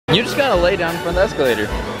You just gotta lay down in front of the escalator.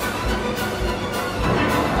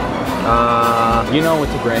 You know what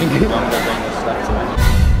to bring. I'm gonna bring this stuff to me.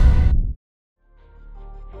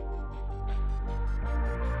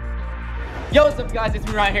 Yo, what's up guys, it's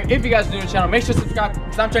me Ryan here. If you guys are new to the channel, make sure to subscribe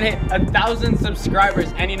because I'm trying to hit 1,000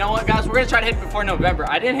 subscribers. And you know what guys, we're gonna try to hit it before November.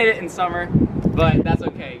 I didn't hit it in summer, but that's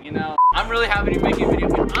okay, you know. I'm really happy to be making a video.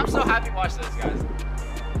 I'm so happy to watch this, guys.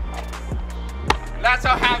 That's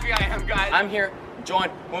how happy I am, guys. I'm here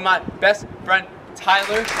joined with my best friend,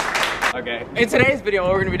 Tyler. Okay. In today's video,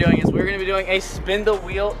 what we're gonna be doing is we're gonna be doing a spin the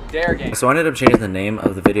wheel dare game. So I ended up changing the name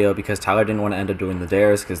of the video because Tyler didn't want to end up doing the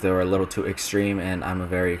dares because they were a little too extreme and I'm a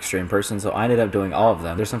very extreme person, so I ended up doing all of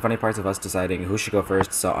them. There's some funny parts of us deciding who should go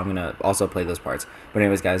first, so I'm gonna also play those parts. But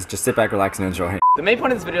anyways guys, just sit back, relax, and enjoy. The main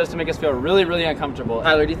point of this video is to make us feel really, really uncomfortable.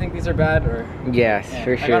 Tyler, do you think these are bad or? Yes, yeah,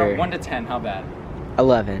 for sure. I got a 1 to 10, how bad?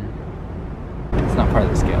 11. It's not part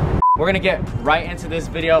of the scale. We're gonna get right into this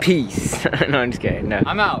video. Peace. No, I'm just kidding, no.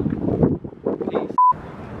 I'm out. Peace.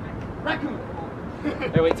 Raccoon.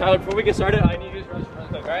 Hey, wait, Tyler, before we get started, I need you to use the restroom real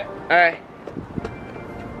quick, alright? Alright.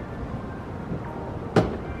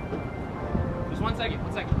 Just 1 second,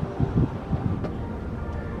 1 second.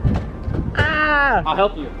 Ah! I'll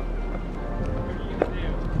help you.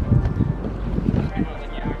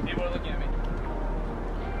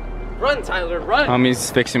 Run, Tyler, run! He's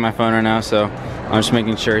fixing my phone right now, so I'm just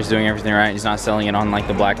making sure he's doing everything right. He's not selling it on like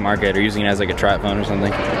the black market or using it as like a trap phone or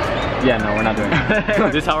something. Yeah, no, we're not doing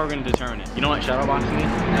that. This is how we're gonna determine it. You know what shadow boxing is?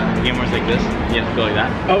 Yeah. The game where it's like this. You have to go like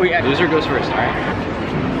that. Oh yeah. Loser goes first, alright?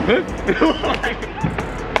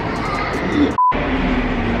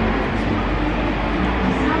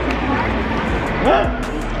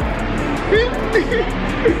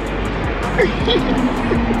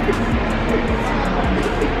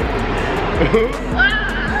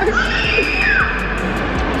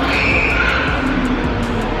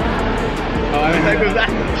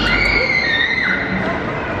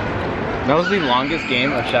 That was the longest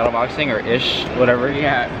game of shadow boxing or ish, whatever,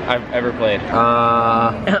 I've ever played.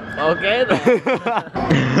 Okay then.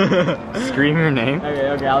 Scream your name?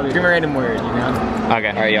 Okay, I'll scream a random word, you know? Okay,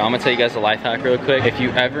 alright, yo, I'm gonna tell you guys a life hack real quick. If you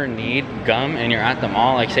ever need gum and you're at the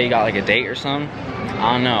mall, like say you got like a date or something,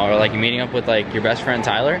 I don't know, or like you're meeting up with like your best friend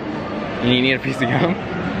Tyler, and you need a piece of gum,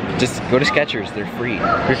 just go to Skechers, they're free.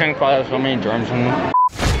 This thing probably has so many germs in them.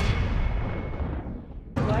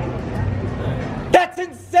 That's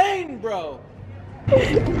insane, bro!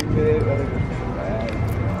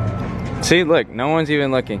 See, look, no one's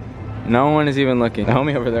even looking. No one is even looking. The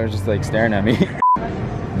homie over there is just like staring at me.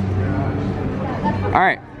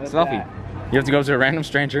 Alright, selfie. That? You have to go up to a random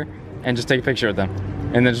stranger and just take a picture with them.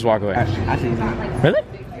 And then just walk away. That's easy. Really?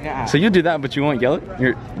 Yeah. So you do that, but you won't yell it?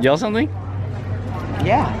 Yell something?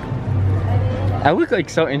 Yeah. I look like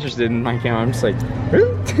so interested in my camera. I'm just like,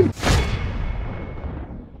 really?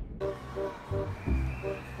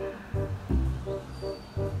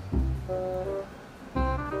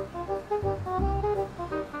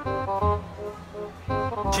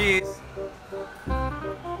 Cheese.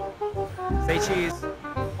 Say cheese.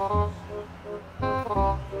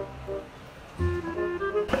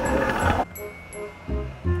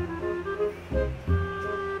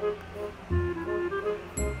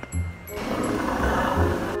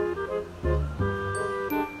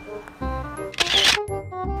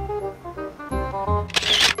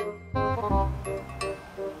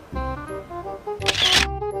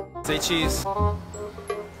 Say cheese.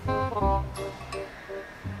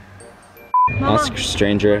 Ask a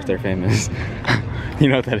stranger if they're famous. You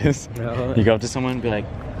know what that is? No. You go up to someone and be like,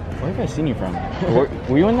 where have I seen you from?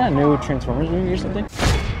 Were you in that new Transformers movie or something?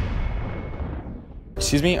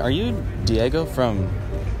 Excuse me, are you Diego from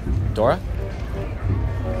Dora?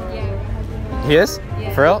 Yeah. He is?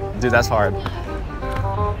 Yeah. For real? Dude, that's hard. I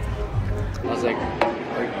was like,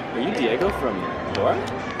 are you Diego from Dora?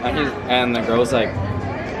 And the girl was like,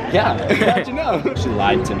 yeah, how'd you know? She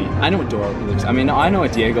lied to me. I know what Dora looks like. I mean, no, I know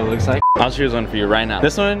what Diego looks like. I'll choose one for you right now.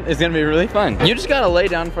 This one is gonna be really fun. You just gotta lay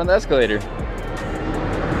down in front of the escalator.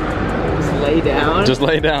 Just lay down? Just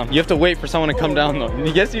lay down. You have to wait for someone to come down though.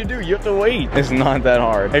 Yes, you do. You have to wait. It's not that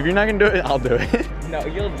hard. If you're not gonna do it, I'll do it. No,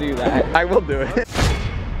 you'll do that. I will do it.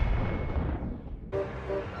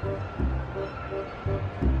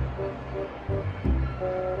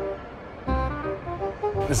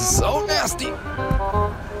 This is so nasty.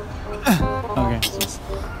 Okay, just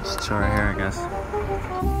chill right here, I guess.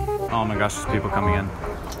 Oh my gosh, there's people coming in.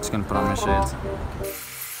 Just gonna put on my shades.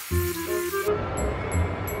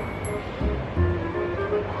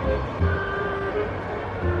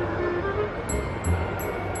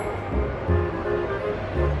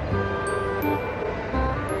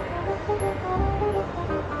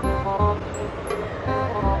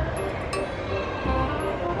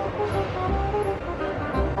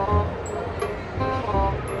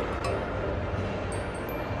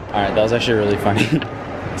 that was actually really funny.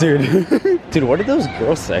 Dude. Dude, what did those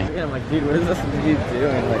girls say? Yeah, I'm like, dude, what is this dude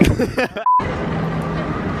doing? Like,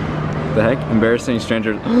 the heck? Embarrassing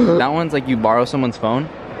stranger. That one's like you borrow someone's phone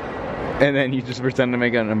and then you just pretend to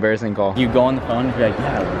make an embarrassing call. You go on the phone and be like,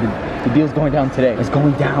 yeah, the deal's going down today. It's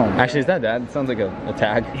going down. Actually, is that dad? It sounds like a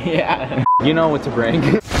tag. yeah. You know what to bring.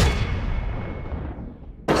 Excuse me?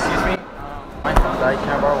 My phone died. Can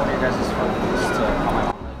I borrow one of your guys' phones just to call my mom?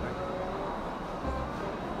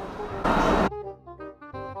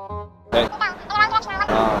 Hey.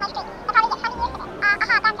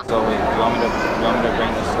 So wait, you want me to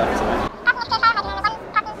bring this stuff to me?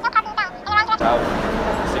 About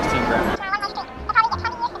 16 grams.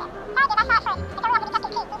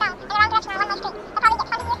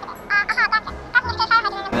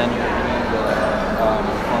 And then you're gonna go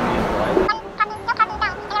phone me in the light.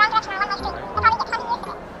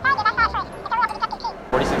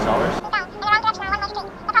 $46?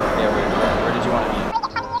 Yeah, where did you want to meet?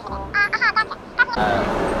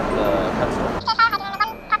 The pet store.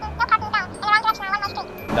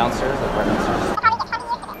 Downstairs, like right downstairs.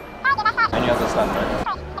 And you have this stuff, right?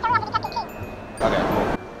 Okay, cool.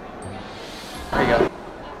 There you go.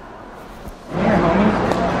 Here, homie.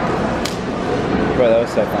 Bro, that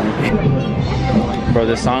was so funny. Bro,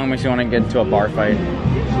 this song makes you want to get into a bar fight.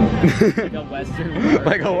 Like a Western bar.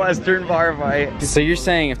 Like a Western bar fight. So you're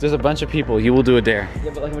saying if there's a bunch of people, you will do a dare?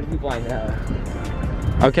 Yeah, but like how many people I know?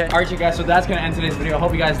 Okay. Alright, you guys, so that's gonna end today's video. I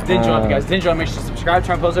hope you guys did enjoy. If you guys did enjoy, make sure to subscribe,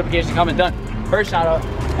 turn on post notifications, comment, done. First shout out,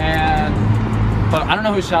 but I don't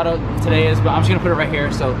know whose shout out today is, but I'm just gonna put it right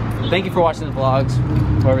here. So thank you for watching the vlogs,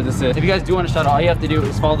 whoever this is. If you guys do want to shout out, all you have to do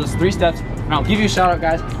is follow those 3 steps, and I'll give you a shout out,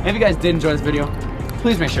 guys. And if you guys did enjoy this video,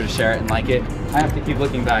 please make sure to share it and like it. I have to keep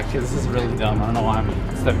looking back because this is really dumb. I don't know why I'm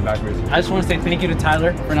stepping backwards. I just want to say thank you to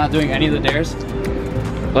Tyler for not doing any of the dares.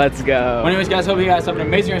 Let's go. Well, anyways, guys, hope you guys have an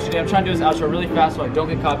amazing rest of your day. I'm trying to do this outro really fast so I don't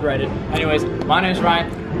get copyrighted. Anyways, my name is Ryan,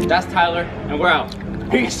 that's Tyler, and we're out.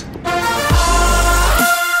 Peace.